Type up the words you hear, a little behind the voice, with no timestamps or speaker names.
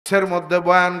হাদিসের মধ্যে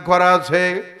বয়ান করা আছে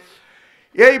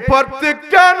এই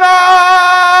প্রত্যেকটা নাম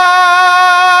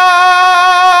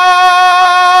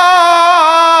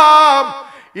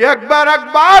একবার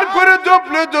একবার করে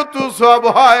জপলে যত সব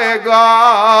হয় গো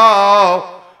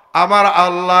আমার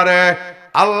আল্লাহ রে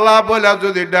আল্লাহ বলে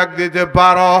যদি ডাক দিতে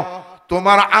পারো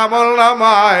তোমার আমল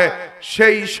নামায়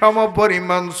সেই সম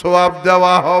পরিমাণ সওয়াব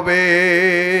দেওয়া হবে।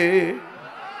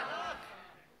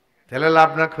 তাহলে লাভ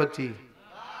না ক্ষতি?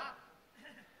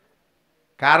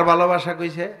 কার ভালোবাসা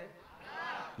কইছে?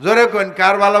 জোরে কোন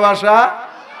কার ভালোবাসা?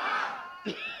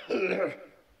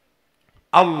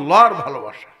 আল্লাহর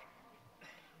ভালোবাসা।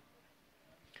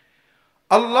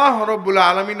 আল্লাহ রাব্বুল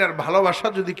আলামিনের ভালোবাসা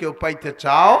যদি কেউ পাইতে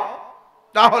চাও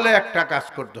তাহলে একটা কাজ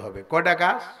করতে হবে। কয়টা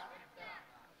কাজ?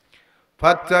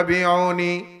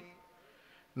 ফাত্তাবিউনি,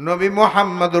 নবী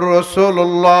মুহাম্মদুর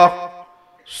রাসূলুল্লাহ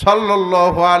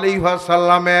সাল্লাল্লাহু আলাইহি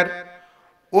ওয়াসাল্লামের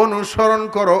অনুসরণ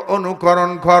করো,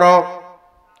 অনুকরণ করো।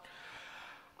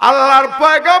 আল্লাহর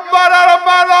পয়গম্বরের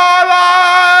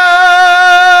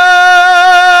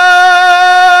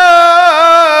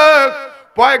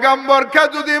পয়গম্বরকে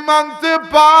যদি মানতে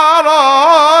পারো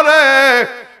রে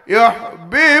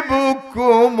ইউহিব্বুকুমুল্লাহ।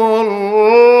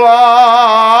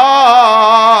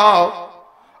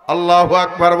 আল্লাহু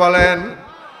আকবার বলেন।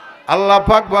 আল্লাহ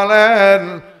পাক বলেন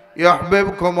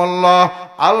ইউহিব্বুকুমুল্লাহ,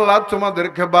 আল্লাহ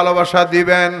তোমাদেরকে ভালোবাসা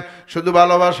দিবেন। শুধু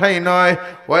ভালোবাসাই নয়,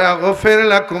 ওয়াগফির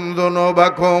লাকুম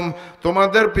যুনুবাকুম,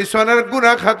 তোমাদের পিছনের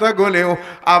গুনাহ খাতাগুলিও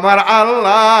আমার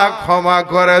আল্লাহ ক্ষমা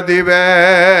করে দিবে।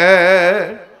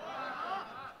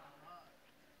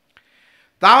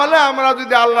 তাহলে আমরা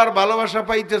যদি আল্লাহর ভালোবাসা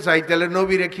পাইতে চাই তাহলে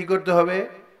নবীরে কি করতে হবে?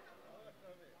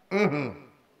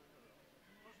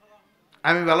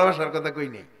 আমি ভালোবাসার কথা কই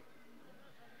নাই,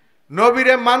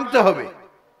 নবীরে মানতে হবে,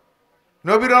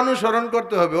 নবীর অনুসরণ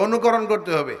করতে হবে, অনুকরণ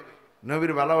করতে হবে।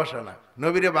 নবীর ভালোবাসা না,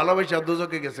 নবীরে ভালোবাসা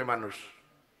দোজকে গেছে মানুষ।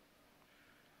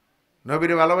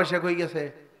 নবীরে ভালোবাসা কই গেছে?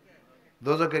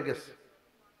 দোজকে গেছে।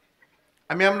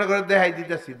 আমি আপনার ঘরে দেখাই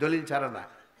দিতেছি, দলিল ছাড়া না।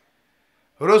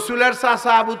 রসুলের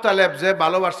চাচা আবু তালেব যে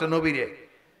ভালোবাসছে নবীরে,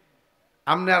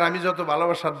 আপনি আর আমি যত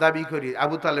ভালোবাসার দাবি করি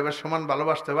আবু তালেবের সমান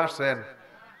ভালোবাসতে পারছেন?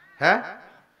 হ্যাঁ,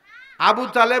 আবু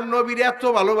তালেব নবীরে এত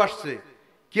ভালোবাসছে,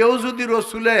 কেউ যদি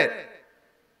রসুলের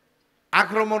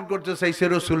আক্রমণ করতে চাইছে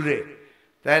রসুল রে,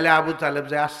 তাহলে আবু তালেব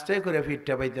যে আস্তে করে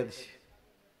পিঠটা পাইতে দিচ্ছে।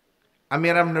 আমি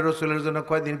আর আপনার রসুলের জন্য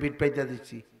কয়দিন পিঠ পাইতে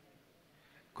দিচ্ছি?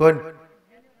 কোন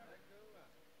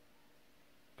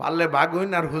পারলে ভাগ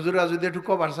হইন। আর হুজুরা যদি একটু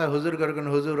কবার চায় হুজুর করে কোন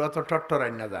হুজুর অত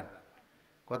টট্টরাই না যান,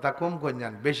 কথা কম কই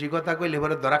যান। বেশি কথা কইলে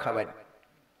পরে ধরা খাবেন।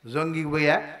 জঙ্গি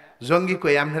বইয়া জঙ্গি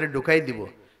কই আপনারে ঢুকাই দিব,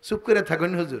 চুপ করে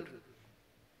থাকুন হুজুর।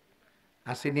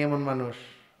 আসেনি এমন মানুষ?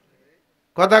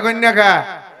 কথা কই না খা।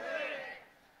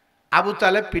 আবু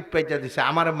তালেব পিঠ পাইতে দিছে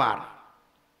আমার মার,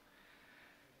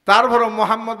 তারপর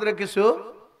মোহাম্মদ রে কিছু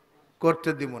করতে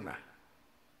দিব না।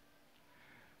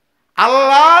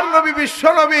 আল্লাহর নবী, বিশ্ব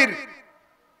নবীর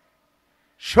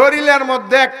শরীরের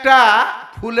মধ্যে একটা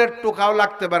ফুলের টোকাও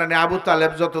লাগতে পারেনি আবু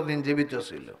তালেব যতদিন জীবিত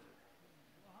ছিল।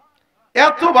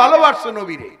 এত ভালোবাসছে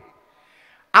নবীরে।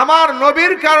 আমার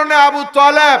নবীর কারণে আবু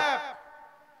তালেব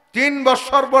 3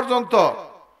 বছর পর্যন্ত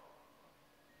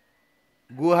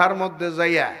গুহার মধ্যে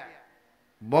যাইয়া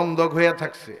বন্ধক হইয়া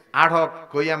থাকছে। আটক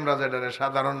কই আমরা যেটা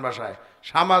সাধারণ ভাষায়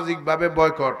সামাজিক ভাবে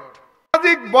বয়কট,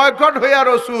 সামাজিক বয়কট হইয়া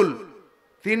রসুল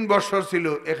 3 বছর ছিল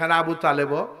এখানে। আবু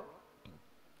তালেব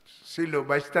ছিল,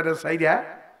 22 সাইরা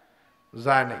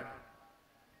যায় নাই।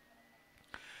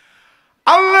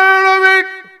 আল্লাহ নবী,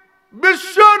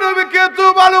 বিশ্ব নবীকে তো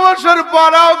ভালোবাসার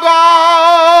পরাও গো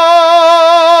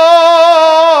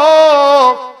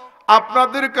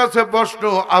আপনাদের কাছে প্রশ্ন,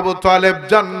 আবু তালেব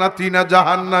জান্নাতি না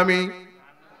জাহান্নামী?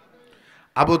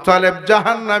 আবু তালেব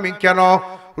জাহান্নামী কেন?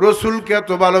 রসুলকে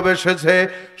এত ভালোবেসেছে,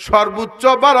 সর্বোচ্চ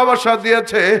ভালোবাসা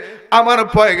দিয়েছে আমার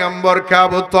পয়গম্বরকে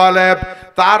আবু তালেব,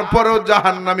 তারপরেও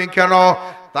জাহান্নামী কেন?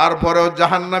 তারপরেও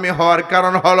জাহান্নামী হওয়ার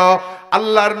কারণ হলো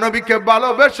আল্লাহর নবীকে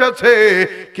ভালোবেসেছে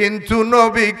কিন্তু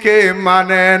নবীকে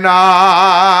মানে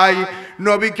নাই,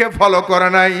 নবীকে ফলো করে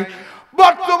নাই।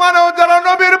 বর্তমানেও যারা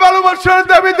নবীর ভালোবাসার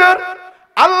দাবিদার,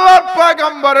 আল্লাহর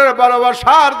পয়গম্বরের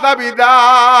ভালোবাসার দাবিদার,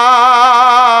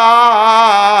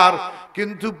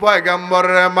 কিন্তু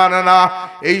পয়গম্বরের মানে না,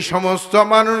 এই সমস্ত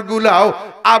মানুষগুলাও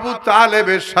আবু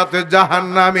তালেবের সাথে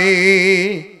জাহান্নামী।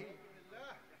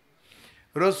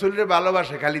 রসুলের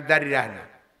ভালোবাসে, খালি দাঁড়িয়ে রাখে না।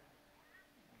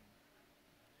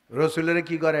 রসুলের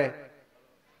কি করে?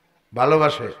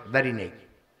 ভালোবাসে, দাড়ি নেই,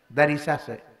 দাড়ি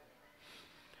চাষে।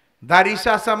 দাড়ি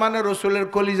চাষা মানে রসুলের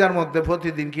কলিজার মধ্যে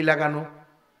প্রতিদিন কি লাগানো?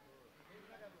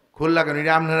 ফুল লাগানো।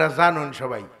 এটা আপনারা জানুন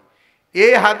সবাই।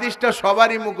 এই হাদিসটা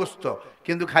সবারই মুখস্থ,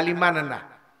 কিন্তু খালি মানে না।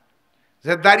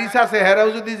 যে দাড়িস আছে হেরাও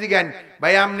যদি জিগান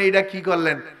ভাই আপনি এটা কি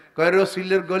করলেন, কয়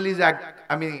রসুলের গলি যাক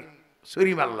আমি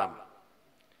ছুরি মারলাম,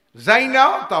 যাই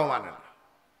নাও তাও মানে না।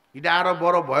 এটা আরো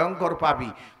বড় ভয়ঙ্কর পাপি,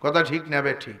 কথা ঠিক না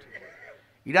বে ঠিক?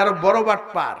 এটা আরো বড়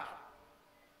বাটপার,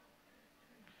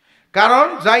 কারণ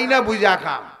যাই না বুঝা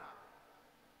খাম।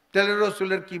 তাহলে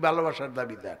রসুলের কি ভালোবাসার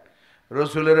দাবিদার?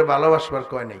 রসুলের ভালোবাসবার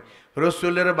কয় নাই,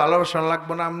 রসুলের ভালোবাসা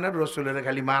লাগবো না আপনার, রসুলের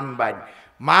খালি মানবেন,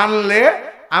 মানলে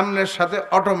আপনার সাথে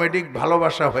অটোমেটিক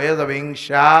ভালোবাসা হয়ে যাবে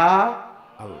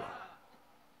ইনশাআল্লাহ।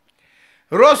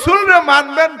 রসুলরে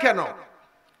মানবেন কেন,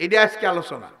 এটা আজকে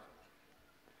আলোচনা।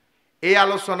 এই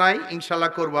আলোচনায়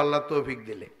ইনশাআল্লাহ করবো আল্লাহ তৌফিক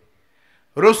দিলে।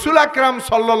 রসুল আকরাম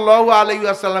সাল্লাল্লাহু আলাইহি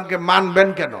ওয়াসাল্লামকে মানবেন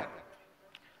কেন,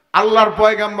 আল্লাহর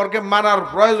পয়গাম্বরকে মানার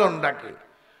প্রয়োজনটা কি?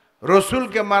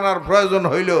 রসুলকে মানার প্রয়োজন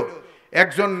হইল,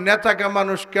 একজন নেতাকে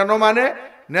মানুষ কেন মানে?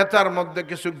 নেতার মধ্যে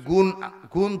কিছু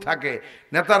গুণ থাকে,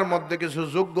 নেতার মধ্যে কিছু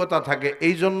যোগ্যতা থাকে,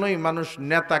 এই জন্যই মানুষ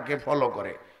নেতাকে ফলো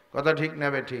করে, কথা ঠিক না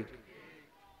বে ঠিক?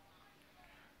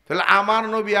 তাহলে আমার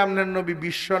নবী আপনার নবী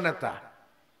বিশ্ব নেতা,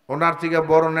 ওনার থেকে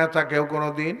বড় নেতা কেউ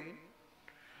কোনোদিন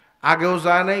আগেও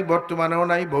যায় নাই, বর্তমানেও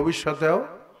নাই, ভবিষ্যতেও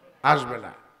আসবে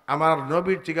না। আমার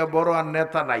নবীর থেকে বড় আর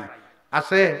নেতা নাই,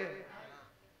 আছে?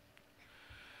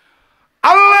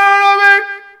 আল্লাহ নবী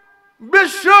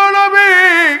বিশ্ব নবী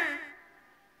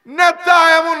নেতা,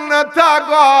 এমন নেতা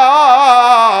গো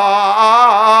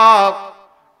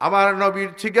আমার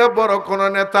নবীর থেকে বড় কোন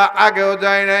নেতা আগেও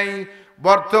যায় নাই,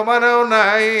 বর্তমানেও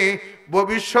নাই,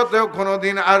 ভবিষ্যতেও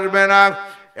কোনোদিন আসবে না।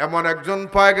 এমন একজন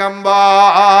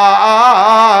পয়গম্বর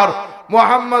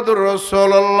মুহাম্মদুর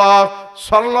রাসূলুল্লাহ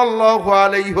সাল্লাল্লাহু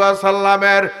আলাইহি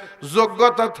ওয়াসাল্লামের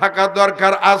যোগ্যতা থাকা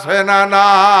দরকার, আছে না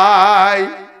নাই?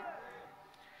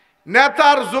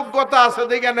 নেতার যোগ্যতা আছে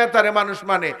দেখে নেতারে মানুষ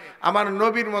মানে, আমার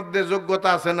নবীর মধ্যে যোগ্যতা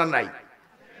আছে না নাই?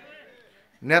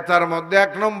 নেতার মধ্যে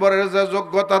এক নম্বরের যে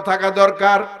যোগ্যতা থাকা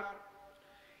দরকার,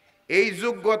 এই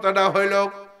যোগ্যতাটা হইল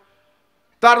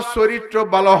তার চরিত্র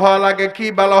ভালো হওয়া লাগে। কি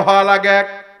ভালো হওয়া লাগে?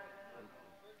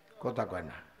 কথা কয়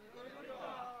না,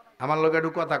 আমার লোক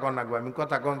একটু কথা কন লাগবে, আমি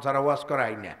কথা কন ছাড়া ওয়াজ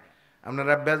করাই না।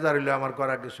 আপনারা বেজার হইলে আমার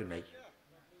করার কিছু নাই,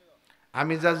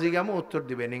 আমি যা জিজ্ঞামো উত্তর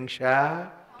দিবেন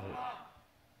ইনশাআল্লাহ।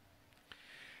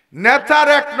 নেতার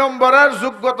এক নম্বরের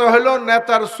যোগ্যতা হলো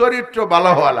নেতার চরিত্র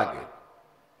ভালো হওয়া লাগে।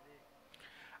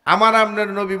 আমার আপনার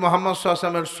নবী মুহাম্মদ সাল্লাল্লাহু আলাইহি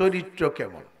ওয়াসাল্লামের চরিত্র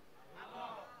কেমন?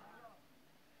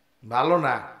 ভালো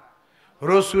না।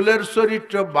 রসুলের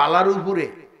চরিত্র বালার উপরে,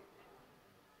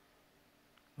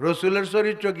 রসুলের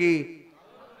চরিত্র কি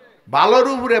ভালোর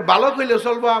উপরে। ভালো কইলে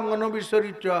চলবো আমার নবীর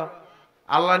চরিত্র?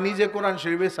 আল্লাহ নিজে কোরআন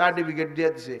শরীফে সার্টিফিকেট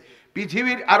দিয়ে দিছে,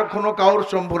 পৃথিবীর আর কোনো কাউর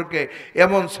সম্পর্কে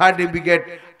এমন সার্টিফিকেট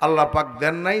আল্লাহ পাক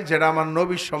দেন নাই যেটা আমার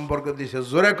নবীর সম্পর্কে দিছে।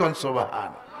 জোরে কোন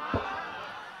সুবহান।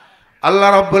 আল্লাহ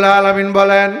রাব্বুল আলামিন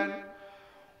বলেন,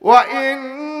 ওয়া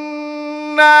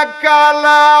ইন্নাকা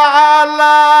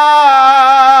লাআলা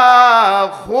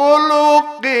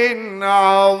খুলুকিন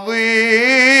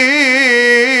আযীম।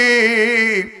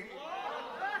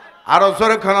 আরো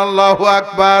জোরে কোন আল্লাহু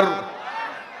আকবার।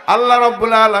 আল্লাহ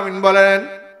রাব্বুল আলামিন বলেন,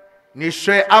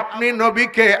 নিশ্চয় আপনি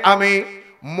নবীকে আমি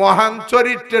মহান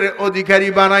চরিত্রের অধিকারী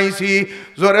বানাইছি।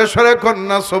 জোরে সরে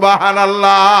কন্যা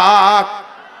সুবহানাল্লাহ।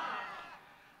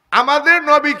 আমাদের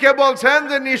নবীকে বলছেন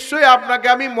যে নিশ্চয় আপনাকে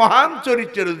আমি মহান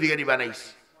চরিত্রের অধিকারী বানাইছি।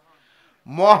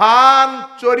 মহান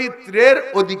চরিত্রের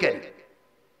অধিকারী।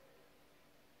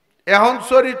 এখন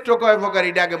চরিত্র কয় প্রকার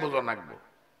এটা আগে বোঝা লাগবে।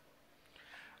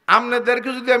 আপনাদেরকে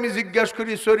যদি আমি জিজ্ঞাসা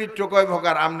করি চরিত্র কয়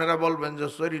প্রকার, আপনারা বলবেন যে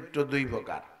চরিত্র দুই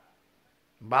প্রকার,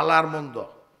 বালার মন্দ,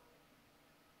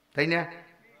 তাই না?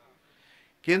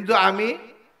 কিন্তু আমি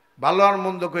ভালো আর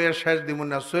মন্দ কইয়া শেষ দিব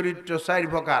না। চরিত্র চার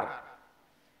প্রকার।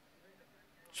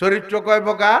 চরিত্র কয়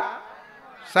প্রকার?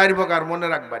 চার প্রকার, মনে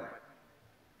রাখবেন।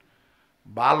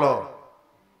 ভালো,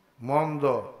 মন্দ,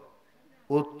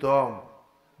 উত্তম,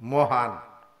 মহান।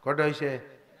 কটা হয়েছে?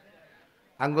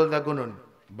 আঙ্গুল দা গুনুন।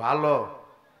 ভালো,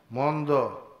 মন্দ,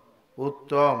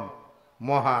 উত্তম,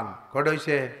 মহান। কটা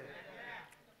হয়েছে?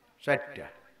 চারটা।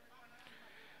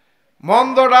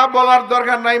 মন্দটা বলার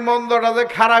দরকার নাই, মন্দটা যে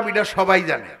খারাপ এটা সবাই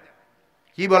জানে।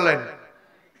 কি বলেন?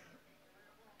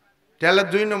 তাহলে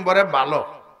দুই নম্বরে ভালো।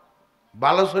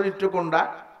 ভালো চরিত্র কোনটা?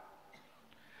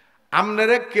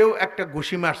 আপনারে কেউ একটা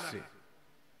ঘুষি মারছে,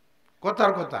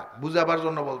 কথার কথা বুঝাবার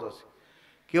জন্য বলতেছে,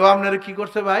 কেউ আপনারে কি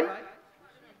করছে ভাই?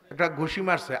 একটা ঘুষি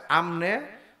মারছে, আমনে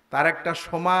তার একটা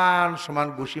সমান সমান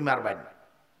ঘুষি মারবেন।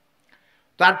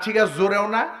 তার থেকে জোরেও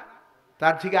না,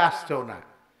 তার থেকে আসতেও না,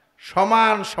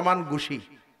 সমান সমান ঘুষি।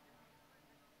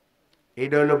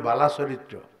 এটা হলো বালা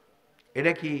চরিত্র।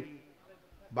 এটা কি?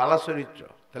 বালা চরিত্র।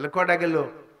 তাহলে কয়টা গেল?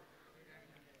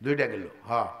 দুইটা গেল।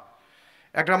 হ্যাঁ,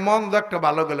 একটা মন্দ একটা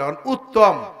ভালো গেল।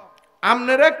 উত্তম,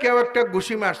 আপনারা কেউ একটা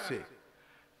ঘুষি মারছে,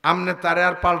 আপনি তারে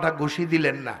আর পাল্টা ঘুষি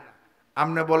দিলেন না,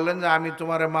 আপনি বললেন যে আমি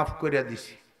তোমারে মাফ করে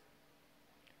দিছি,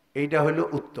 এইটা হলো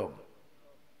উত্তম।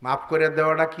 মাফ করে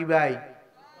দেওয়াটা কি ভাই?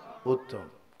 উত্তম।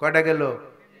 কয়টা গেল?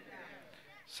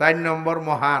 4 নম্বর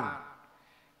মহান।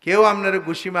 কেউ আপনার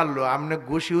ঘুষি মারলো, আপনি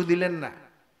ঘুষিও দিলেন না,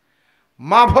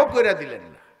 মাফও করে দিলেন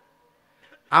না,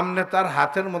 আপনি তার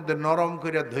হাতের মধ্যে নরম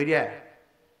করে ধরিয়া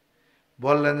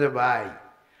বললেন যে ভাই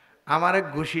আমার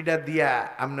ঘুষিটা দিয়া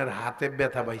আপনার হাতে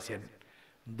ব্যথা পাইছেন,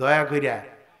 দয়া করিয়া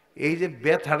এই যে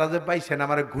ব্যথাটা যে পাইছেন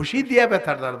আমার ঘুষি দিয়া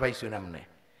ব্যথাটা পাইছেন, আপনি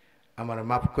আমার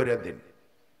মাফ করে দিন।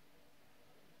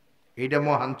 এইটা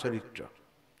মহান চরিত্র।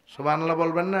 সুবহানাল্লাহ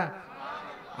বলবেন না?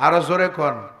 আরো জোরে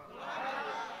কোন।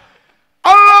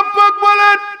 আল্লাহ পাক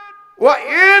বলেন ওয়া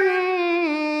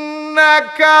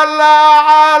ইন্নাকা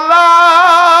লাআলা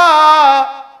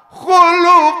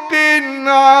খুলুকিন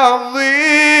আযীম।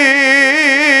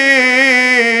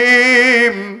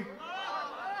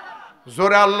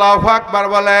 জোরে আল্লাহু আকবার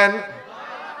বলেন।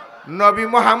 নবী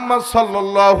মুহাম্মদ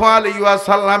সাল্লাল্লাহু আলাইহি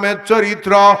ওয়াসাল্লামের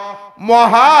চরিত্র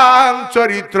মহান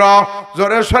চরিত্র।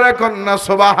 জোরে সরে কন্যা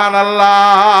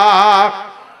সুবহানাল্লাহ।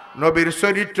 নবীর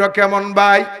চরিত্র কেমন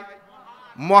ভাই?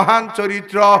 মহান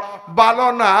চরিত্র। ভালো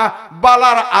না,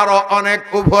 বালার আরো অনেক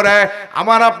উপরে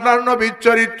আমার আপনার নবীর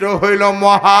চরিত্র হইল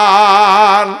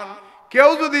মহান। কেউ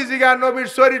যদি জিজ্ঞাসা নবীর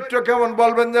চরিত্র কেমন,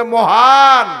 বলবেন যে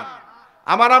মহান।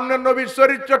 আমার আপনার নবীর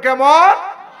চরিত্র কেমন?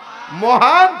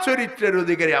 মহান চরিত্রের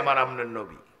অধিকারী আমার আপনার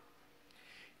নবী।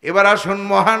 এবার আসুন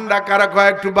মহান ডাকারা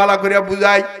কয়েকটু বালা করিয়া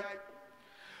বুঝাই।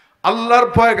 আল্লাহর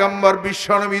পয়গম্বর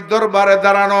বিশ্বনবী দরবারে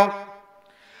দাঁড়ানো,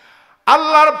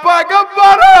 আল্লাহর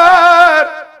পয়গম্বরের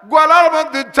গলার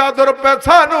মধ্যে চাদর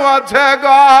পেছানো আছে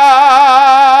গো।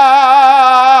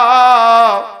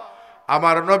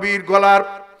 আমার নবীর গলার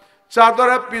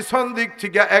চাদরের পিছন দিক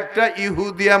থেকে একটা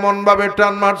ইহুদি এমন ভাবে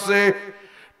টান মারছে,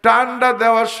 টানটা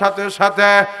দেওয়ার সাথে সাথে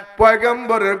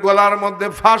পয়গম্বরের গলার মধ্যে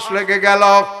ফাঁস লেগে গেল।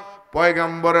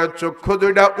 পয়গম্বরের চক্ষু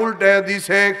দুইটা উল্টে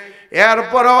দিছে।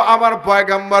 এরপরেও আমার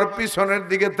পয়গম্বর পিছনের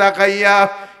দিকে তাকাইয়া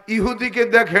ইহুদিকে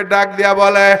দেখে ডাক দিয়া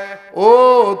বলে, ও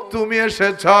তুমি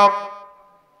এসেছ,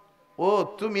 ও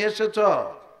তুমি এসেছ।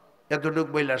 এতটুক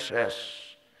বইলা শেষ,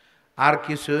 আর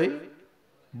কিছুই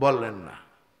বললেন না।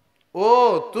 ও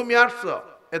তুমি আসছ,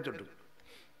 এতটুকু।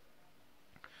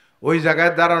 ওই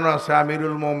জায়গায় দাঁড়ানো আছে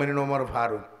আমিরুল মুমিনিন ওমর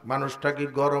ফারুক। মানুষটা কি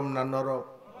গরম না নরম?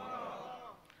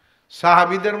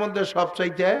 সাহাবীদের মধ্যে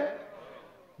সবচাইতে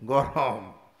গরম।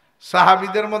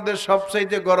 সাহাবীদের মধ্যে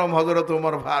সবচাইতে গরম হযরত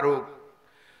ওমর ফারুক।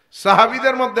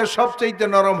 সাহাবীদের মধ্যে সবচাইতে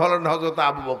নরম হলেন হযরত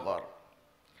আবু বকর।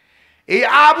 এই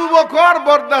আবু বকর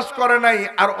বরদাস্ত করে নাই,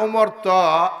 আর ওমর তো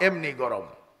এমনি গরম।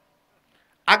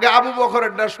 আগে আবু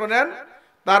বকরেরটা শোনেন,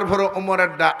 তারপরে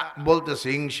ওমরেরটা বলতেছে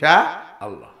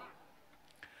ইনশাআল্লাহ।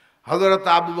 হযরত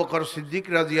আবু বকর সিদ্দিক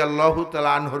রাদিয়াল্লাহু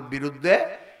তাআলা আনহুর বিরুদ্ধে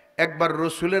একবার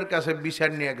রসুলের কাছে বিচার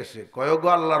নিয়ে গেছে। কয় গো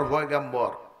আল্লাহর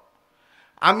পয়গম্বর,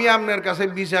 আমি আপনার কাছে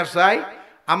বিচার চাই,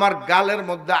 আমার গালের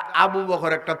মধ্যে আবু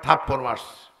বকর একটা থাপ্পড়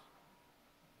মারছে।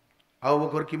 আবু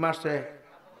বকর কি মারছে?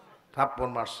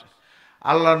 থাপ্পড় মারছে।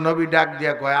 আল্লাহর নবী ডাক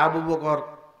দিয়া কয়, আবু বকর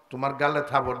তোমার গালে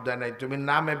থাপ্পড় দেয় নাই, তুমি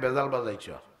নামে বেজাল বাজাইছ।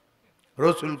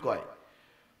 রসুল কয়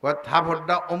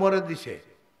থাপ্পড়টা ওমরে দিছে,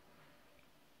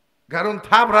 কারণ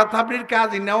থাপড়া থাপড়ির কাজ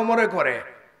না ওমরে করে,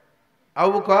 আবু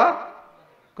বকর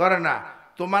করে না।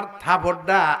 তোমার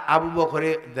থাপড়টা আবু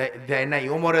বকরে দেয় নাই,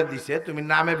 ওমরে দিছে, তুমি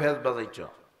নামে ভেজ বাজাইছ।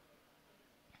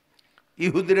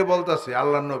 ইহুদিরে বলতেছে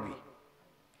আল্লাহর নবী।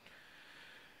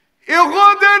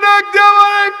 ইহুদি ডাক দিয়া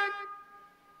বলে,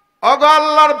 ওগো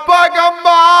আল্লাহর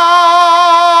পয়গম্বর,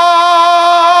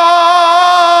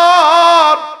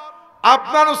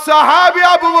 আপনার সাহাবী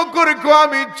আবু বকরকে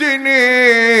আমি চিনি,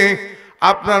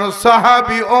 আপনার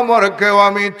সাহাবী ওমরকেও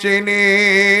আমি চিনি।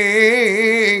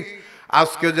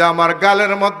 আজকে যে আমার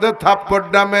গালের মধ্যে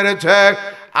থাপ্পড়টা মেরেছে,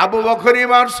 আবু বকরই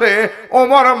মারছে,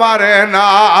 ওমর মারে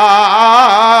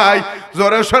নাই।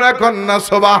 জোরে সরে কন্যা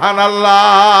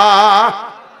সুবহানাল্লাহ।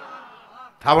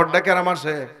 থাপ্পড়টা কেন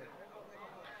মারছে?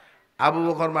 আবু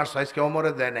বকর মারছে, আজকে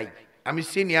ওমরে দেয় নাই। আমি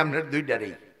চিনি আপনার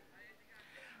দুইটারই।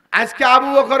 আজকে আবু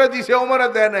বকরে দিছে, ওমরে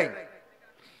দেয় নাই।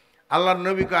 আল্লাহর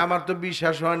নবী কয় আমার তো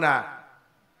বিশ্বাস হয় না,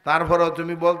 তারপরেও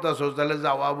তুমি বলতেছো, তাহলে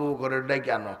যাও আবু বকরের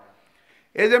ডাইকে আনো।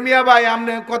 এই যে মিয়া ভাই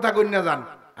আপনি কথা কই না যান,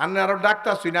 আপনি আরো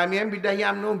ডাক্তার শুনি, আমি এমপি ডাকি,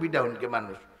 আপনিও বিটা হন কে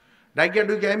মানুষ ডাইকে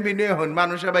ঢুকে এমপি নিয়ে হন।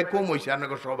 মানুষের ভাই কম হয়েছে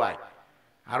আপনাকে সবাই,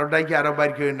 আরো ডাইকে আরো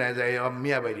বাইর করে না যায়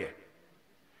মিয়া বাইরে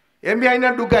এমপি আইনা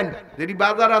ঢুকান। যদি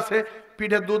বাজার আছে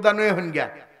পিঠে দুধ আনো হন গিয়া,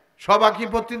 সবা কি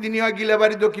প্রতিদিনই হয় গিলে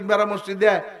বাড়ি দক্ষিণ পাড়া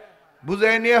মসজিদে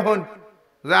বুঝাই নিয়ে হন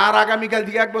যে আর আগামীকাল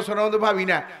থেকে 1 বছরের মধ্যে ভাবি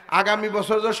না, আগামী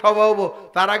বছর যে সভা হবো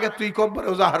তার আগে তুই কম পরে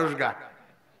যাহারস গা।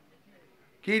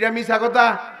 কি এটা মিছা কথা?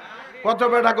 কত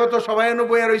বেটা কত সবাই এনে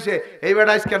বইয়া রইছে, এই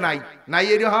বেটা আজকে নাই নাই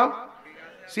এরকম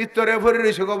চিত্তরে ভরে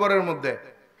রইছে কবরের মধ্যে।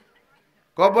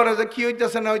 কবরে যে কি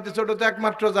হইতেছে না হইতেছে ওটা তো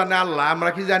একমাত্র জানে আল্লাহ, আমরা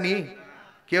কি জানি?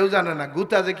 কেউ জানে না।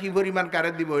 গুতা যে কি পরিমাণ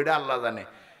কারে দিব এটা আল্লাহ জানে।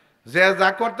 যে যা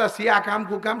করতেছি আকাম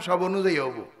কুকাম সব অনুযায়ী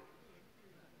হব।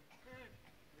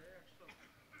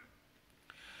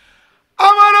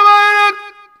 আমার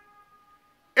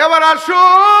এবার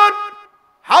আসুন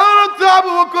হযরত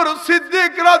আবু বকর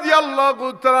সিদ্দিক রাদিয়াল্লাহু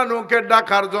তাআলা নুকে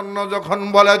ডাকার জন্য যখন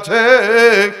বলেছে,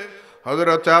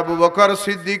 হযরত আবু বকর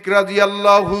সিদ্দিক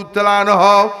রাদিয়াল্লাহু তাআলা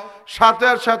সাথে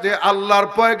সাথে আল্লাহর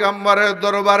পয়গম্বরের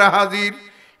দরবারে হাজির।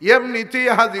 এমনিতেই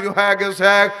হাজির হয়ে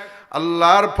গেছে।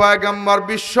 আল্লাহর পয়গম্বর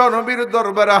বিশ্ব নবীর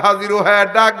দরবারে হাজির হয়ে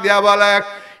ডাক দিয়া বলে,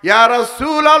 ইয়া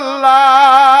রাসূলুল্লাহ,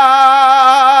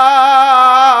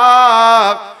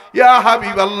 ইয়া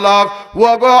হাবিবাল্লাহ,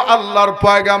 ওগো আল্লাহর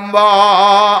পয়গম্বর,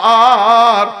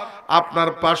 আপনার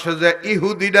পাশে যে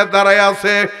ইহুদিটা দাঁড়ায়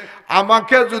আছে,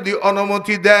 আমাকে যদি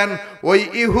অনুমতি দেন ওই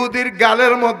ইহুদির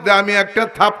গালের মধ্যে আমি একটা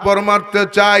থাপ্পড় মারতে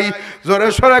চাই। জোরে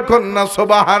সরে কন্যা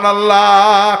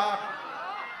সুবহানাল্লাহ।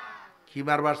 কি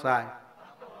মারবার চাই?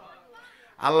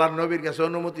 আল্লাহর নবীর কাছে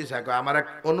অনুমতি চাই, আমার এক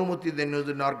অনুমতি দেন,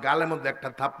 ওর গালের মধ্যে একটা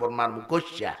থাপ্পড় মারবো।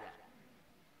 কইসা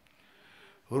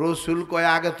রসুল কয়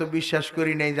আগে তো বিশ্বাস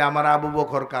করি নাই যে আমার আবু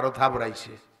বকর কারো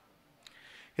থাপড়াইছে,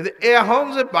 কিন্তু এখন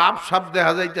যে বাপ সব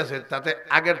দেখা যাইতেছে তাতে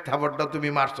আগের থাপড়টা তুমি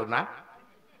মারছো না?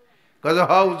 কয়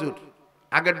হ হুজুর,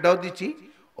 আগেরটাও দিচ্ছি,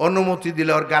 অনুমতি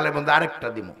দিলে ওর গালের মধ্যে আরেকটা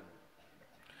দিব।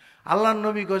 আল্লাহর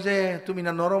নবী কয় যে তুমি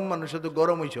না নরম মানুষ, তো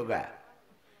গরম হইছো গা,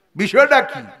 বিষয়টা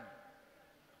কি?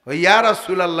 ইয়া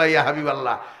রাসূলুল্লাহ, ইয়া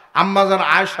হাবিবাল্লাহ, আম্মা জান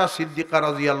আয়েশা সিদ্দিকা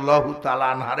রাদিয়াল্লাহু তাআলা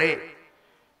আনহারে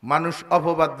মানুষ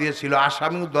অপবাদ দিয়েছিল,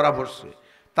 আসামিও ধরা পড়ছে,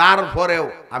 তারপরেও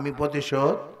আমি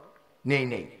প্রতিশোধ নেই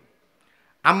নেই।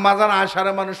 আম্মা জান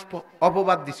আয়েশারে মানুষ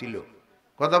অপবাদ দিছিল,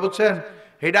 কথা বুঝছেন?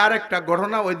 এটা আরেকটা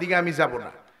ঘটনা, ওইদিকে আমি যাব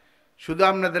না, শুধু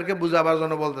আপনাদেরকে বুঝাবার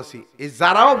জন্য বলতেছি। এই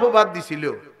যারা অপবাদ দিছিল,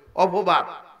 অপবাদ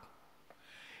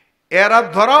এরা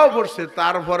ধরাও পড়ছে,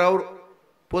 তারপরেও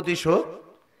প্রতিশোধ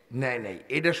নেয় নাই।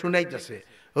 এটা শুনাইতেছে,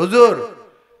 হুজুর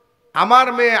আমার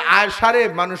মেয়ে আয়েশারে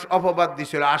মানুষ অপবাদ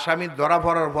দিছিল, আসামি ধরা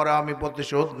পড়ার পরে আমি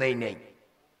প্রতিশোধ নেই নাই।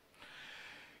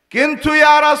 কিন্তু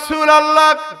ইয়া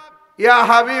রাসূলুল্লাহ, ইয়া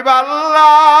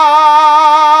হাবিবাল্লাহ,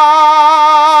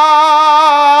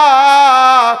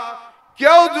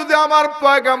 কেউ যদি আমার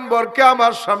পয়গম্বরকে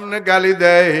আমার সামনে গালি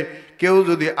দেয়, কেউ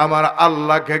যদি আমার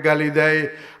আল্লাহকে গালি দেয়,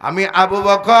 আমি আবু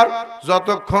বকর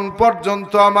যতক্ষণ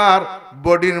পর্যন্ত আমার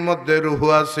বডির মধ্যে রূহ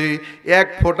আছে, এক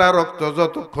ফোঁটা রক্ত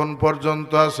যতক্ষণ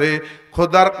পর্যন্ত আছে,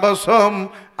 খোদার কসম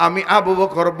আমি আবু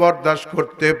বকর বরদাস্ত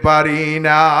করতে পারি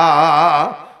না।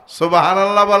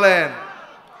 সুবহানাল্লাহ বলেন।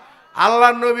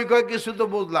 আল্লাহর নবী কয় কিছু তো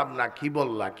বুঝলাম না, কি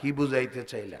বললা, কি বুঝাইতে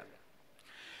চাইলা?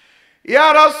 ইয়া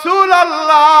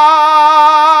রাসূলুল্লাহ,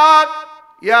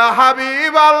 ইয়া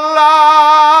হাবিবাল্লাহ,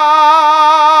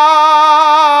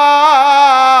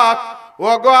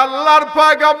 ওগো আল্লাহর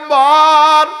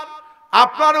পয়গম্বর,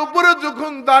 আপনার উপরে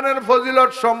যখন দানের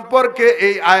ফজিলত সম্পর্কে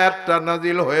এই আয়াতটা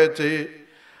নাজিল হয়েছে,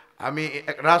 আমি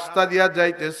রাস্তা দিয়া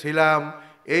যাইতেছিলাম,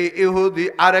 এই ইহুদি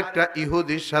আরেকটা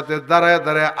ইহুদির সাথে দাঁড়ায়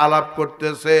দাঁড়ায় আলাপ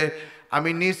করতেছে,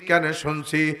 আমি নিজ কানে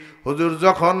শুনছি। হুজুর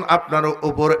যখন আপনার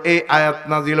উপর এই আয়াত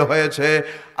নাজিল হয়েছে,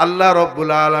 আল্লাহ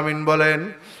রাব্বুল আলামিন বলেন,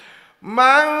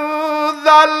 মান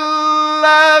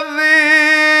যাল্লাযী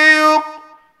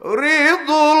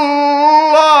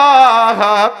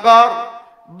ইউরিদুল্লাহা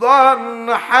কারদান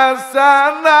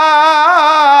হাসানা,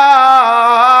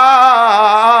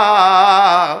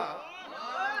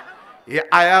 এই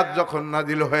আয়াত যখন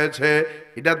নাজিল হয়েছে,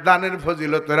 এটা দানের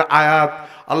ফজিলতের আয়াত।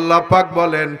 আল্লাহ পাক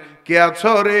বলেন, কে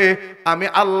আছো রে আমি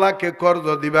আল্লাহকে কর্জ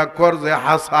দিবা কর্জে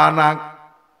হাসানা।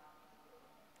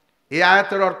 এই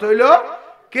আয়াতের অর্থ হইল,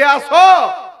 কে আছো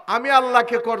আমি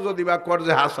আল্লাহকে কর্জ দিবা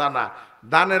কর্জে হাসানা।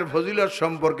 দানের ফজিলত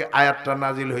সম্পর্কে আয়াতটা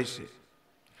নাজিল হয়েছে।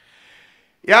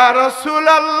 ইয়া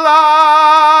রাসূলুল্লাহ,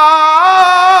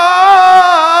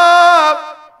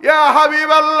 ইয়া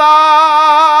হাবিবাল্লাহ,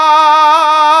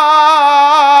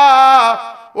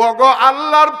 ওগো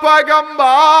আল্লাহর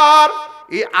পয়গম্বর,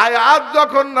 এই আয়াত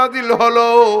যখন নাজিল হলো,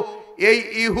 এই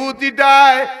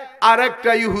ইহুদিটায়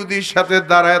আরেকটা ইহুদির সাথে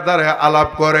দাঁড়ায় দাঁড়ায় আলাপ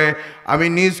করে, আমি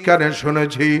নিজ কানে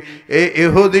শুনেছি। এই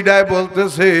ইহুদিটায়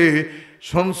বলতেছে,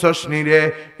 শুনছস নি রে,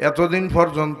 এতদিন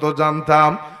পর্যন্ত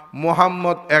জানতাম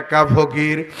মুহাম্মদ একা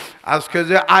ফকির, আজকে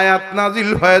যে আয়াত নাজিল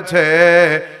হয়েছে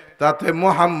তাতে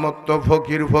মুহাম্মদ তো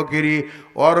ফকির ফকিরি,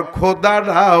 ওর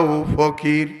খোদাটাও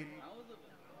ফকির।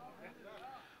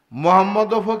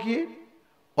 মুহাম্মদও ফকির,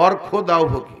 ওর খোদাও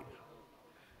ফকির।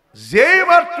 যে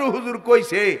মাত্র হুজুর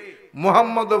কইছে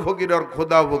মুহাম্মদও ফকির, ওর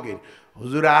খোদাও ফকির,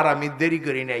 হুজুর আর আমি দেরি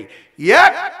করি নাই,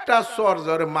 একটা চর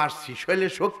জরে মারছি, শৈলে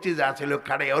শক্তি যা ছিল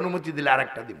খাড়াই, অনুমতি দিলে আর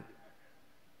একটা দিব।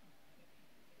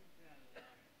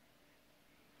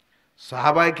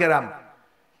 সাহাবায়ে কেরাম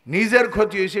নিজের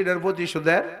ক্ষতি হয়েছে এটার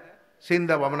প্রতিশোধের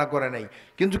চিন্তা ভাবনা করে নাই।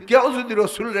 কিন্তু কেউ যদি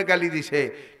রসুলরে গালি দিছে,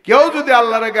 কেউ যদি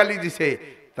আল্লাহরে গালি দিছে,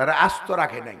 তারা আস্ত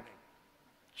রাখে নাই,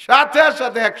 সাথে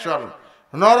সাথে অ্যাকশন।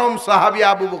 নরম সাহাবী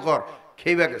আবু বকর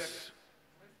খেইবা গেছে,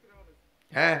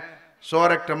 হ্যাঁ চর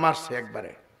একটা মারছে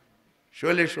একবারে,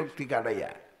 শৈলে শক্তি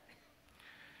কাটাইয়া।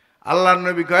 আল্লাহর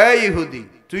নবী কয়, এই ইহুদি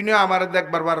তুই না আমার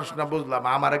দেখবার পারস না, বুঝলাম,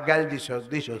 আমার গালি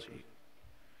দিছস,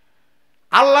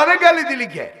 আল্লাহরে গালি দিলি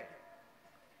কে?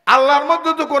 আল্লাহর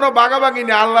মধ্যে তো কোনো ভাগাভাগি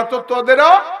নেই, আল্লাহ তো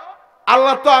তোদেরও,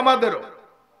 আল্লাহ তো আমাদেরও।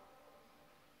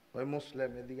 ওই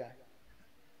মুসলিম এদিকে,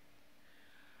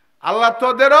 আল্লাহ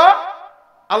তোদেরও,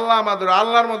 আল্লাহ আমাদেরও,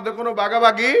 আল্লাহর মধ্যে কোনো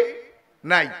ভাগাভাগি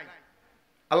নাই।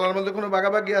 আল্লাহর মধ্যে কোনো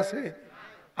ভাগাভাগি আছে?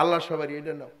 আল্লাহ সবারই,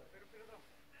 এটা নাও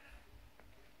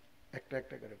একটা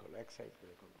একটা করে করো, এক সাইড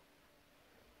করে করো।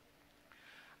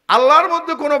 আল্লাহর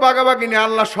মধ্যে কোনো ভাগাভাগি নেই,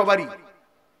 আল্লাহ সবারই।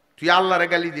 তুই আল্লাহরে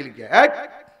গালি দিলি কে?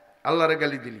 আল্লাহরে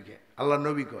গালি দিলি কে? আল্লাহ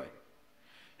নবী কয়,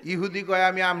 ইহুদি কয়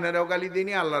আমি আপনারাও গালি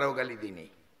দিইনি, আল্লাহরেও গালি দিইনি।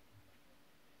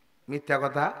 মিথ্যা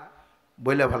কথা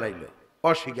বইলা ফেলাইল,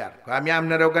 অস্বীকার, আমি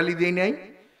আপনারাও গালি দিই নাই,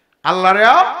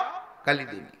 আল্লাহরেও গালি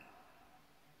দিইনি।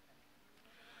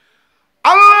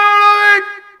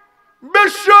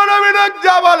 বিশ্ব নবী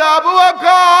জাবাল আবু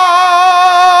বকর,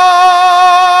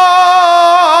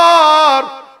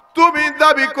 তুমি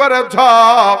দাবি করেছ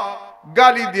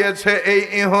গালি দিয়েছে এই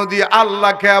ইহুদি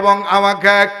আল্লাহকে এবং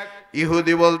আমাকে।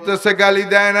 ইহুদি বলতেছে গালি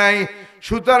দেয় নাই।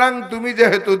 সুতরাং তুমি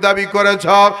যেহেতু দাবি করেছ,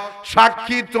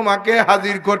 সাক্ষী তোমাকে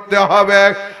হাজির করতে হবে।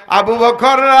 আবু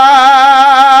বকর,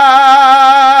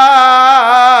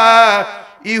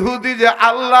 ইহুদি যে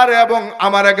আল্লাহর এবং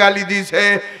আমার গালি দিছে,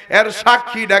 এর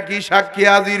সাক্ষীটা কি? সাক্ষী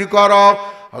হাজির করো।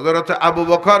 হযরত আবু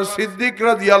বকর সিদ্দিক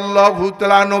রাদিয়াল্লাহু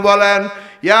তাআলা আনহু বলেন,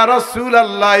 ইয়া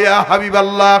রাসূলুল্লাহ, ইয়া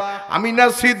হাবিবাল্লাহ, আমি না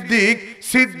সিদ্দিক,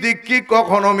 সিদ্দিক কি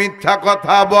কখনো মিথ্যা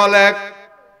কথা বলে?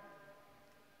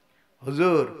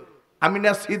 হুজুর আমি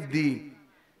না সিদ্দিক,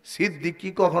 সিদ্দিক কি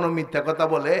কখনো মিথ্যা কথা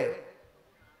বলে?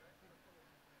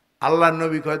 আল্লাহর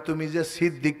নবী কয়, তুমি যে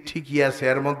সিদ্দিক ঠিকই আছে,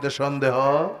 এর মধ্যে সন্দেহ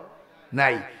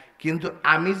নাই, কিন্তু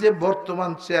আমি যে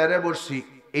বর্তমান চেয়ারে বসছি,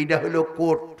 এইটা হলো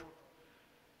কোর্ট,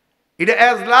 এটা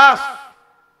এজলাস,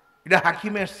 এটা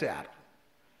হাকিমের চেয়ার।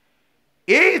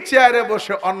 এই চেয়ারে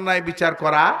বসে অন্যায় বিচার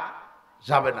করা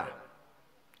যাবে না।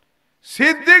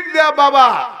 সিদ্দিক দেয়া বাবা,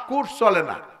 কোর্ট চলে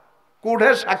না, কোর্টে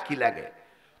সাক্ষী লাগে,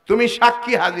 তুমি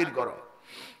সাক্ষী হাজির করো।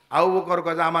 আবু বকর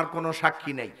কয়, আমার কোনো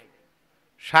সাক্ষী নেই,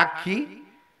 সাক্ষী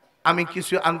আমি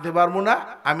কিছু আনতে পারবো না,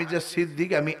 আমি যে সিদ্দিক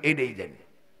আমি এইটাই জানি।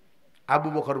 আবু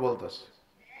বকর বলতেছে,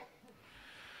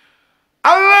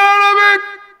 আল্লাহ নবী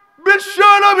বিশ্ব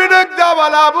নবী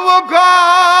জাবাল আবু বকর,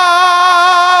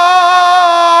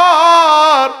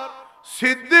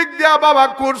 সিদ্দিক দিয়া বাবা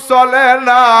কোর্ট চলে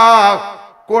না,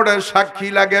 কোর্টে সাক্ষী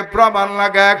লাগে, প্রমাণ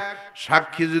লাগে।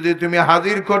 সাক্ষী যদি তুমি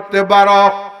হাজির করতে পারো,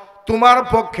 তোমার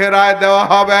পক্ষে রায় দেওয়া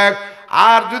হবে,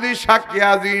 আর যদি সাক্ষী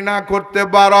হাজির না করতে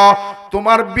পারো,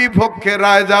 তোমার বিপক্ষে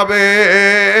রায় যাবে।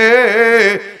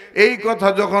 এই কথা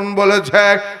যখন বলেছে,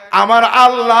 আমার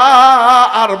আল্লাহ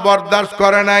আর বরদাস্ত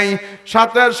করে নাই,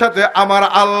 সাথে সাথে আমার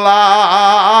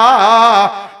আল্লাহ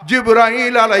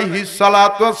জিবরাইল আলাইহিস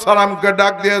সালাতু ওয়াস সালামকে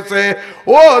ডাক দিয়েছে,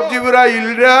 ও জিবরাইল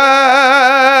রে,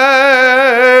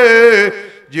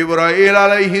 জিবরাইল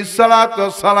আলাইহিস সালাতু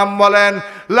ওয়াস সালাম বলেন,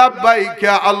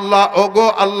 লাব্বাইকা আল্লাহ, ওগো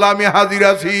আল্লাহ আমি হাজির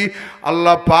আছি।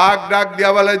 আল্লাহ পাক ডাক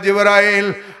দিয়া বলে, জিবরাইল,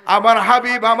 আমার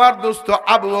হাবিব আমার দোস্ত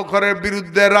আবু বকরের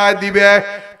বিরুদ্ধে রায় দিবে,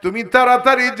 তুমি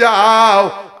তাড়াতাড়ি যাও,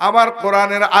 আমার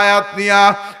কোরআনের আয়াত নিয়া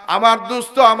আমার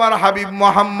দোস্ত আমার হাবিব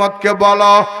মুহাম্মদকে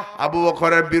বলো, আবু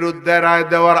বকরের বিরুদ্ধে রায়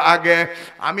দেওয়ার আগে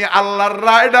আমি আল্লাহর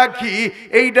রায়টা কি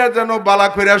এইটা যেন বালা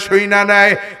কইরা শুইনা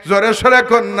নেয়। জোরে সরে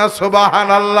কন্যা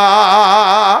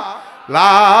সুবহানাল্লাহ,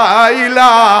 লা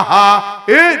ইলাহা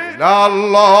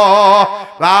ইল্লাল্লাহ,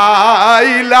 লা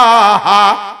ইলাহা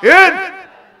ইল্লাল্লাহ।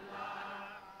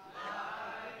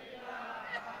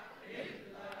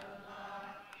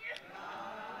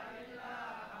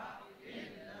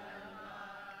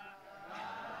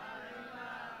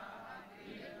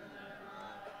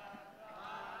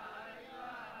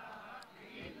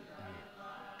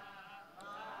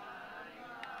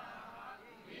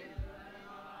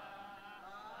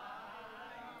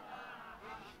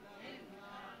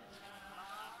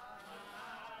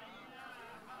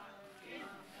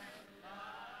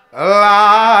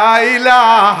 লা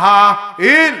ইলাহা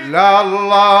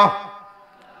ইল্লাল্লাহ,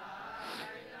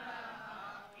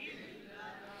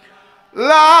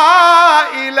 লা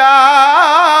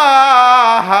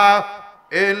ইলাহা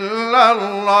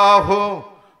ইল্লাল্লাহু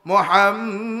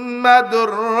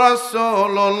মুহাম্মাদুর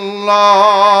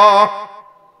রাসূলুল্লাহ।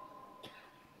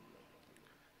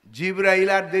 জিবরাইল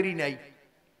আর দেরি নাই,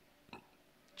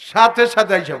 সাথে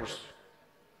সাথে আইসা বসছে।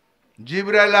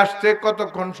 জিবরাইল আসতে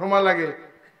কতক্ষণ সময় লাগে?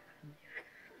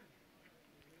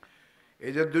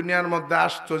 এই যে দুনিয়ার মধ্যে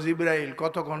আসতো জিবরাইল,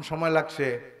 কতক্ষণ সময় লাগছে?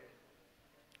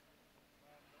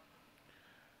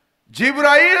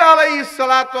 জিবরাইল আলাইহিস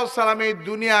সালাতু ওয়াস সালাম এই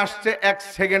দুনিয়া আসতে 1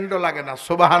 সেকেন্ডও লাগে না।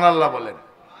 সুবহানাল্লাহ বলেন।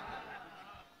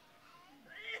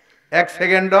 1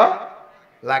 সেকেন্ডও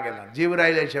লাগে না।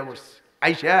 জিবরাইল এসে বসছে।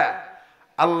 আইসা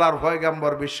আল্লাহর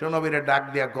পয়গম্বর বিশ্ব নবীরে ডাক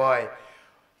দিয়া কয়,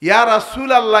 ইয়া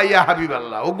রাসূলুল্লাহ, ইয়া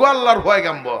হাবিবাল্লাহ, ওগো আল্লাহর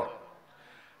পয়গম্বর,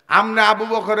 আমনে আবু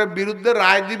বকরের বিরুদ্ধে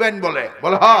রায় দিবেন বলে?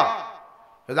 বলে হ্যাঁ।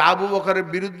 আবু বকরের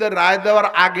বিরুদ্ধে রায় দেওয়ার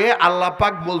আগে আল্লাহ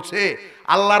পাক বলছে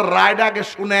আল্লাহর রায়টা আগে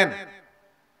শুনেন।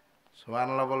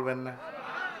 সুবহানাল্লাহ বলবেন না?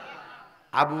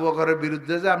 আবু বকরের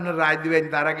বিরুদ্ধে যে আপনি রায় দিবেন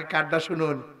তার আগে কারটা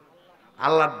শুনুন,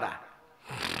 আল্লাহরটা।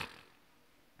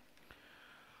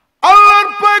 আল্লাহর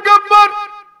পয়গম্বর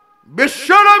বিশ্ব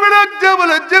নবীর যে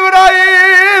বলে,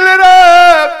 জিবরাইল রে,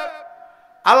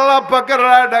 আল্লাহ পাকের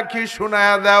রায়টা কি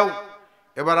শোনায়া দাও।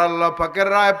 এবার আল্লাহ পাকের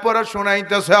রায় পরে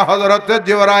শোনাইতেছে হযরত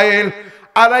জিবরাইল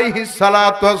আলাইহিস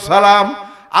সালাতু ওয়াস সালাম।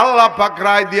 আল্লাহ পাক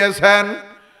রায় দিয়েছেন,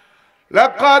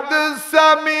 লাকাদ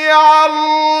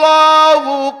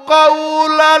সামিআল্লাহু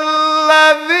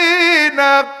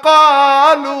কাওলাল্লাযীনা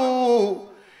ক্বালু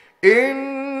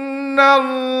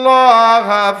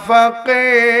ইন্নাল্লাহা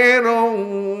ফাকীরুন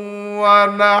ওয়া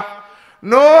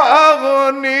নাহনু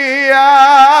আগনিয়া।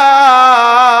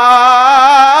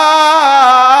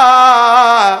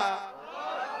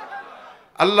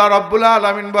 আল্লাহ রাব্বুল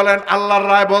আলামিন বলেন, আল্লাহর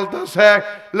রায় বলতেছে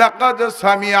লাকাদ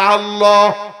সামিআ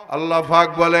আল্লাহ। আল্লাহ পাক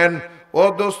বলেন, ও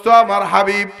দোস্ত আমার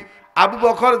হাবিব, আবু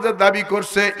বকর যে দাবি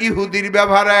করছে ইহুদির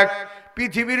ব্যাপারে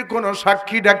পৃথিবীর কোন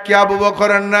সাক্ষী ডাকি আবু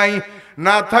বকরের নাই,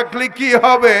 না থাকলে কি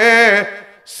হবে?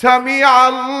 সামিআ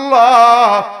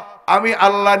আল্লাহ, আমি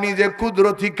আল্লাহ নিজে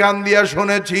কুদরতি কান দিয়া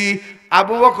শুনেছি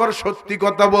আবু বকর সত্যি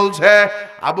কথা বলছে।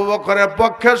 আবু বকরের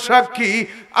পক্ষের সাক্ষী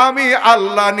আমি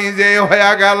আল্লাহ নিজে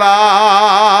হয়ে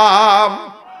গেলাম।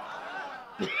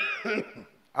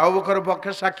 আবু বকরের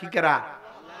পক্ষের সাক্ষী কেরা?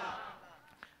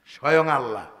 স্বয়ং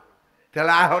আল্লাহ।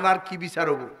 তাহলে এখন আর কি বিচার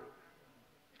হবো?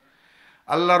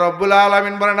 আল্লাহ রাব্বুল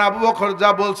আলামিন বলেন, আবু বকর যা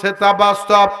বলছে তা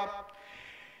বাস্তব।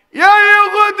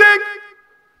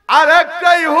 আর একটা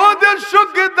ইহুদের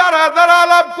সঙ্গে দাঁড়া দাঁড়া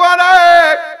আলাপ করে।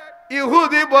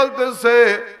 ইহুদি বলতেছে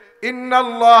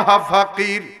ইন্নাল্লাহা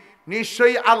ফাকির,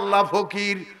 নিশ্চয়ই আল্লাহ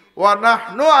ফকির, ওয়া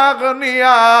নাহনু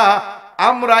আগনিয়া,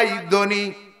 আমরাই ধনী।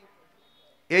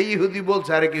 এই ইহুদি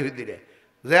বলছে আরেক ইহুদিরে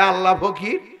যে আল্লাহ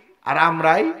ফকির আর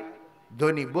আমরাই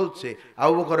ধনী। বলছে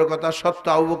আবু বকরের কথা সত্য,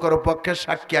 আবু বকরের পক্ষের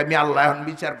সাক্ষী আমি আল্লাহ, এখন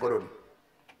বিচার করুন।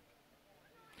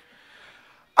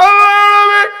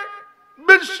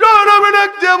 বিশ্ব নবী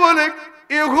যে বলে,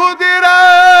 ইহুদিরা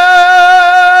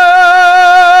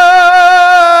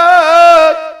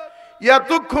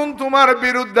এতক্ষণ তোমার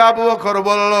বিরুদ্ধে আবু বকর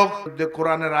বলল যে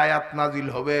কোরআনের আয়াত নাজিল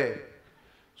হবে,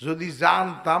 যদি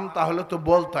জানতাম তাহলে তো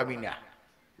বলতামই না।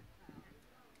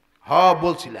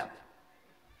 বলছিলাম।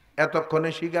 এতক্ষণে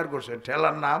স্বীকার করছে,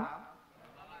 ঠেলার নাম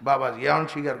বাবাজি, এখন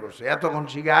স্বীকার করছে, এতক্ষণ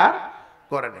স্বীকার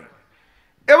করে নাই।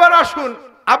 এবার আসুন,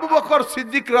 আবু বকর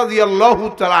সিদ্দিক রাদিয়াল্লাহু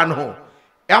তাআলা আনহু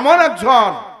এমন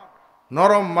একজন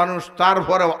নরম মানুষ,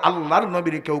 তারপরেও আল্লাহর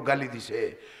নবীর কেউ গালি দিছে,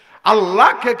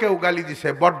 আল্লাহকে কেউ গালি দিছে,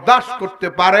 বরদাস্ত করতে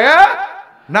পারে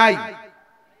নাই।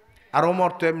 আর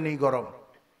ওমর তো এমনি গরম,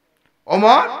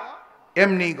 ওমর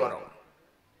এমনি গরম।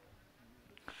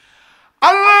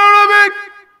 আল্লাহ নবী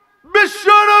বিশ্ব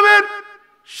নবীর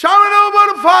সামনে ওমর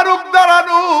ফারুক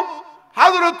দাঁড়ানো,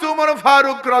 হযরত ওমর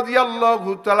ফারুক রাদিয়াল্লাহু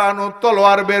তাআলা আনহু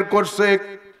তলোয়ার বের করছে।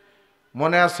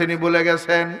 মনে আসেনি? বলে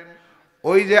গেছেন?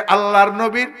 ওই যে আল্লাহর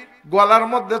নবীর গলার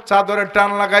মধ্যে চাদরে টান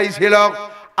লাগাইছিল,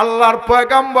 আল্লাহর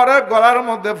পয়গম্বরের গলার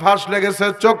মধ্যে ফাঁস লেগেছে,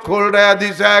 চোখ খুলে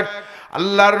দিছে।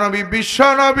 আল্লাহর নবী বিশ্ব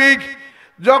নবী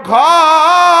যখন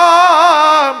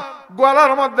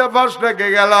গলার মধ্যে ফাঁস লেগে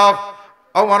গেল,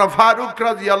 ওমর ফারুক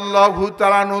রাদিয়াল্লাহু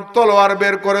তাআলা আনহু তলোয়ার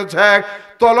বের করেছে।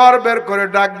 তলোয়ার বের করে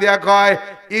ডাক দিয়া কয়,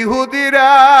 ইহুদিরা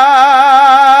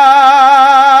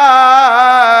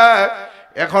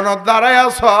এখনো দাঁড়ায়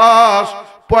আছস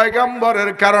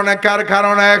পয়গম্বরের কারণে? কার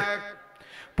কারণে?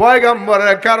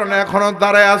 পয়গম্বরের কারণে এখনো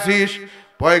দাঁড়ায় আছিস।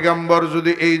 পয়গম্বর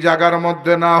যদি এই জায়গার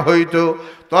মধ্যে না হইতো,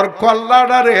 তোর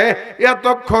কল্লাটারে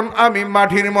এতক্ষণ আমি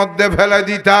মাটির মধ্যে ফেলে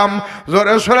দিতাম।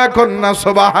 জোরে সোরে কন্যা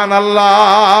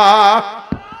সুবহানাল্লাহ।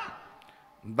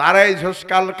 দাঁড়াইছস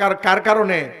কার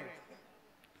কারণে?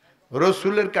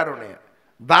 রসুলের কারণে।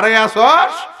 দাঁড়ায়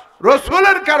আসস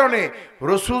রসুলের কারণে।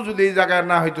 রসুল যদি এই জায়গায়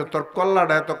না হইতো তোর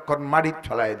কল্লাটা এতক্ষণ মাটির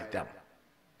ফেলাই দিতাম।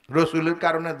 রসুলের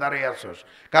কারণে দাঁড়িয়ে আসস,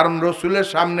 কারণ রসুলের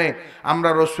সামনে আমরা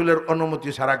রসুলের অনুমতি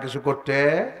ছাড়া কিছু করতে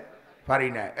পারি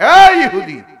না। এই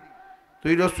ইহুদি,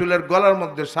 তুই রসুলের গলার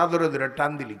মধ্যে চাদরে ধরে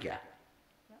টান দিলি কে?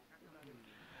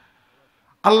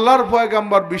 আল্লাহর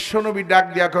পয়গম্বর বিশ্বনবী ডাক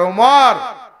দিয়া কয়, ওমর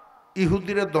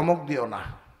ইহুদিরে ধমক দিও না,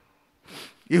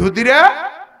 ইহুদিরে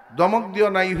ধমক দিও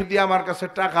না। ইহুদি আমার কাছে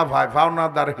টাকা পায়,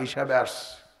 পাওনাদার হিসাবে আসছে।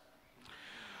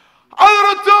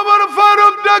 হযরত ওমর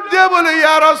ফারুক ডাক দিয়ে বলে,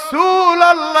 ইয়া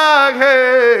রাসূলুল্লাহ, হে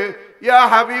ইয়া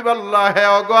হাবিবাল্লাহ, হে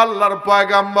ওগো আল্লাহর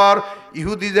পয়গম্বর,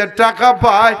 ইহুদি যে টাকা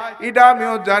পায় এটা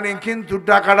আমিও জানি, কিন্তু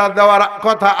টাকাটা দেওয়ার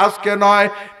কথা আজকে নয়,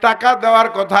 টাকা দেওয়ার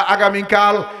কথা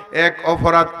আগামীকাল। এক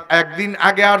অপরাধ একদিন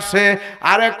আগে আসছে,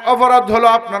 আর এক অপরাধ হলো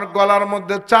আপনার গলার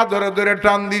মধ্যে চাদরে ধরে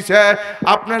টান দিছে,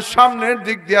 আপনার সামনের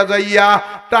দিক দিয়া যাইয়া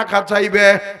টাকা চাইবে,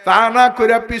 তা না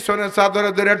করে পিছনে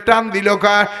চাদরে ধরে টান দিল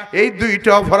কয়, এই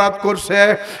দুইটা অপরাধ করছে।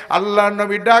 আল্লাহর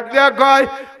নবী ডাক দিয়া কয়,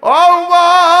 ও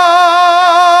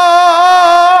ওমর,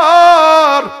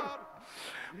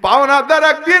 পাওনাদার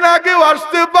একদিন আগেও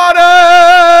আসতে পারে,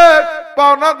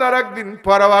 পাওনাদার একদিন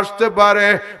পরেও আসতে পারে,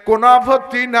 কোনো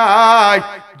আপত্তি নাই।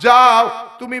 যাও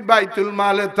তুমি বাইতুল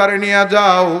মালে তারে নিয়ে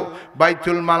যাও,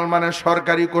 বাইতুল মাল মানে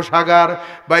সরকারি কোষাগার,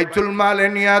 বাইতুল মালে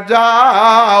নিয়ে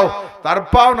যাও, তার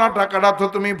পাওনা টাকাটা তো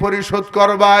তুমি পরিশোধ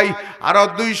করবাই, আর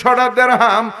 200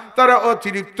 দিরহাম তার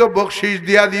অতিরিক্ত বকশিশ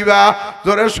দিয়া দিবা।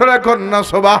 জোরে সরে কন্যা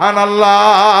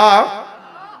সুবহানাল্লাহ।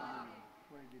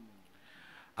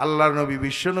 আল্লাহর নবী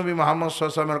বিশ্বনবী মুহাম্মদ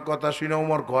সাল্লাল্লাহু আলাইহি ওয়াসাল্লামের কথা শুনে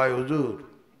ওমর কয়, হুজুর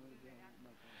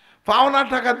পাওনা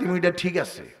টাকা তুমি এটা ঠিক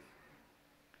আছে,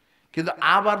 কিন্তু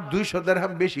আবার 200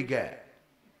 দিরহাম বেশি কে?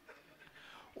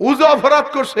 উজ অপরাধ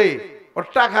করছে, ওর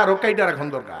টাকা আরো কাইটা রাখন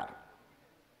দরকার।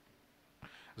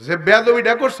 যে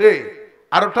বেয়াদবিটা করছে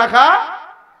আরো টাকা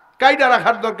কাইটা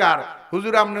রাখার দরকার।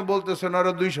 হুজুর আপনি বলতেছেন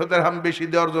আরো 200 দিরহাম বেশি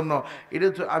দেওয়ার জন্য, এটা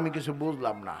তো আমি কিছু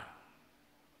বুঝলাম না।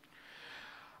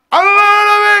 আল্লাহর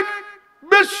নবী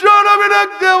বিশ্ব নবী ডাক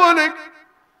দিয়ে বলে,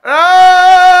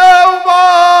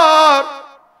 ওমর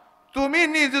তুমি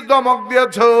নিজ ধমক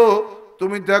দিয়েছো,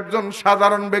 তুমি তো একজন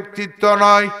সাধারণ ব্যক্তিত্ব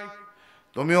নয়।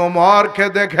 তুমি ওমরকে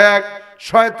দেখে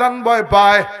শয়তান ভয়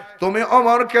পায়, তুমি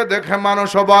ওমরকে দেখে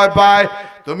মানুষ ভয় পায়।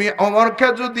 তুমি ওমরকে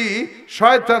যদি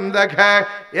শয়তান দেখে,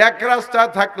 এক রাস্তায়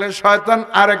থাকলে শয়তান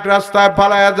আরেক রাস্তায়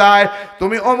পালায়া যায়।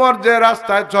 তুমি ওমর যে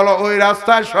রাস্তায় চলো ওই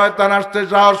রাস্তায় শয়তান আসতে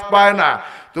সাহস পায় না।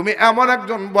 তুমি এমন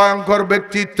একজন ভয়ঙ্কর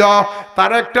ব্যক্তিত্ব,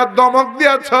 তার একটা দমক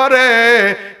দিয়েছ রে,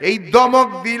 এই দমক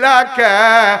দিলা কে?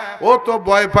 ও তো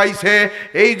ভয় পাইছে,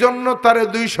 এই জন্য তারে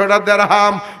 200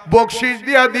 দিরহাম বকশিশ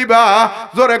দিয়া দিবা।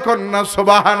 জোরে কন্যা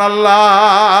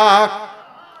সুবহানাল্লাহ।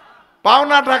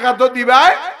 পাওনা টাকা তো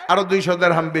দিবাই, আরো 200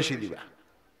 দিরহাম বেশি দিবা।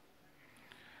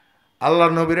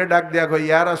 আল্লাহর নবীরে ডাক দিয়া কই,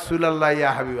 ইয়া রাসূলুল্লাহ,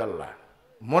 ইয়া হাবিবাল্লাহ,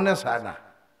 মনে চায় না,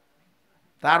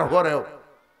 তারপরেও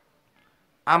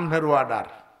আমনের ওয়ার্ডার,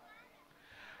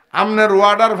 আমনের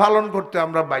ওয়ার্ডার পালন করতে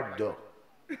আমরা বাধ্য।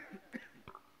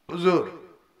 হুজুর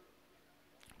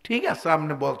ঠিক আছে,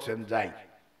 আপনি বলছেন যাই,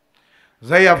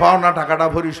 যাইয়া পাওনা টাকাটা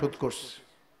পরিশোধ করছে,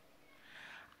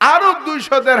 আরো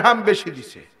 200 দিরহাম বেশি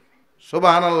দিছে।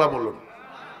 সুবহানাল্লাহ বলুন।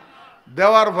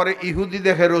 দেওয়ার পরে ইহুদি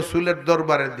দেখে রসুলের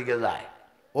দরবারের দিকে যায়,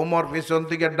 ওমর পিছন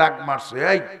থেকে ডাক মারছে,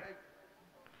 এই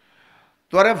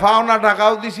তোরে পাওনা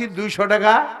টাকাও দিছি, 200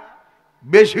 টাকা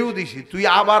বেশিও দিছি, তুই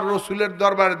আবার রসুলের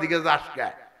দরবারের দিকে যাস কে?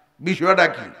 বিষয়টা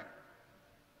কি?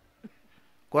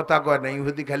 কথা কয় না,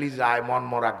 ইহুদি খালি যায় মন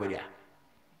মরা করিয়া।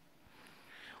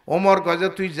 ওমর কয় যে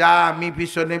তুই যা, আমি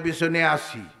পিছনে পিছনে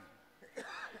আসি,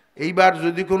 এইবার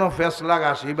যদি কোনো ফেসলা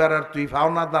আসে, এবার আর তুই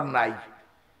পাওনাদার নাই,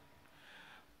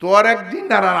 তোর একদিন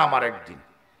আর আমার একদিন।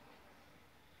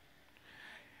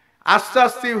 আস্তে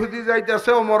আস্তে ইহুদি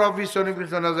যাইতেছে, ওমর পিছনে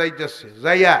পিছনে যাইতেছে,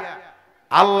 যাইয়া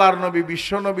আল্লাহর নবী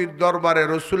বিশ্ব নবীর দরবারে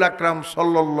রসুল আকরাম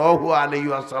সাল্লাল্লাহু আলাইহি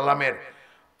ওয়াসাল্লামের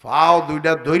পাও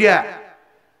দুইটা ধরিয়া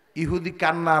ইহুদি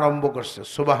কান্না আরম্ভ করছে।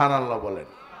 সুবহানাল্লাহ বলেন।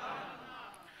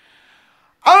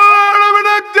 আল্লাহর নবী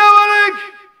ডাক দিয়ে বলে,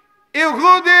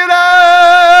 ইহুদিরা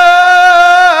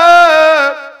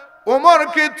ওমর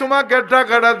কি তোমাকে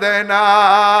টাকাটা দেয় না?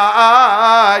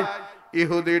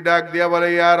 ইহুদি ডাক দিয়া বলে,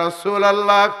 ইয়া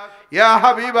রাসূলুল্লাহ, ইয়া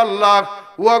হাবিবাল্লাহ,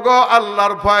 ওগো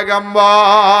আল্লাহর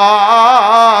পয়গম্বর,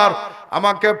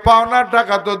 আমাকে পাওনা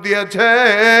টাকা তো দিয়েছে,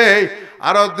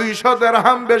 আরো 200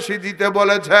 দিরহাম বেশি দিতে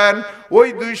বলেছেন, ওই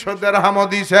 200 দিরহামও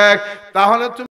দিছে, তাহলে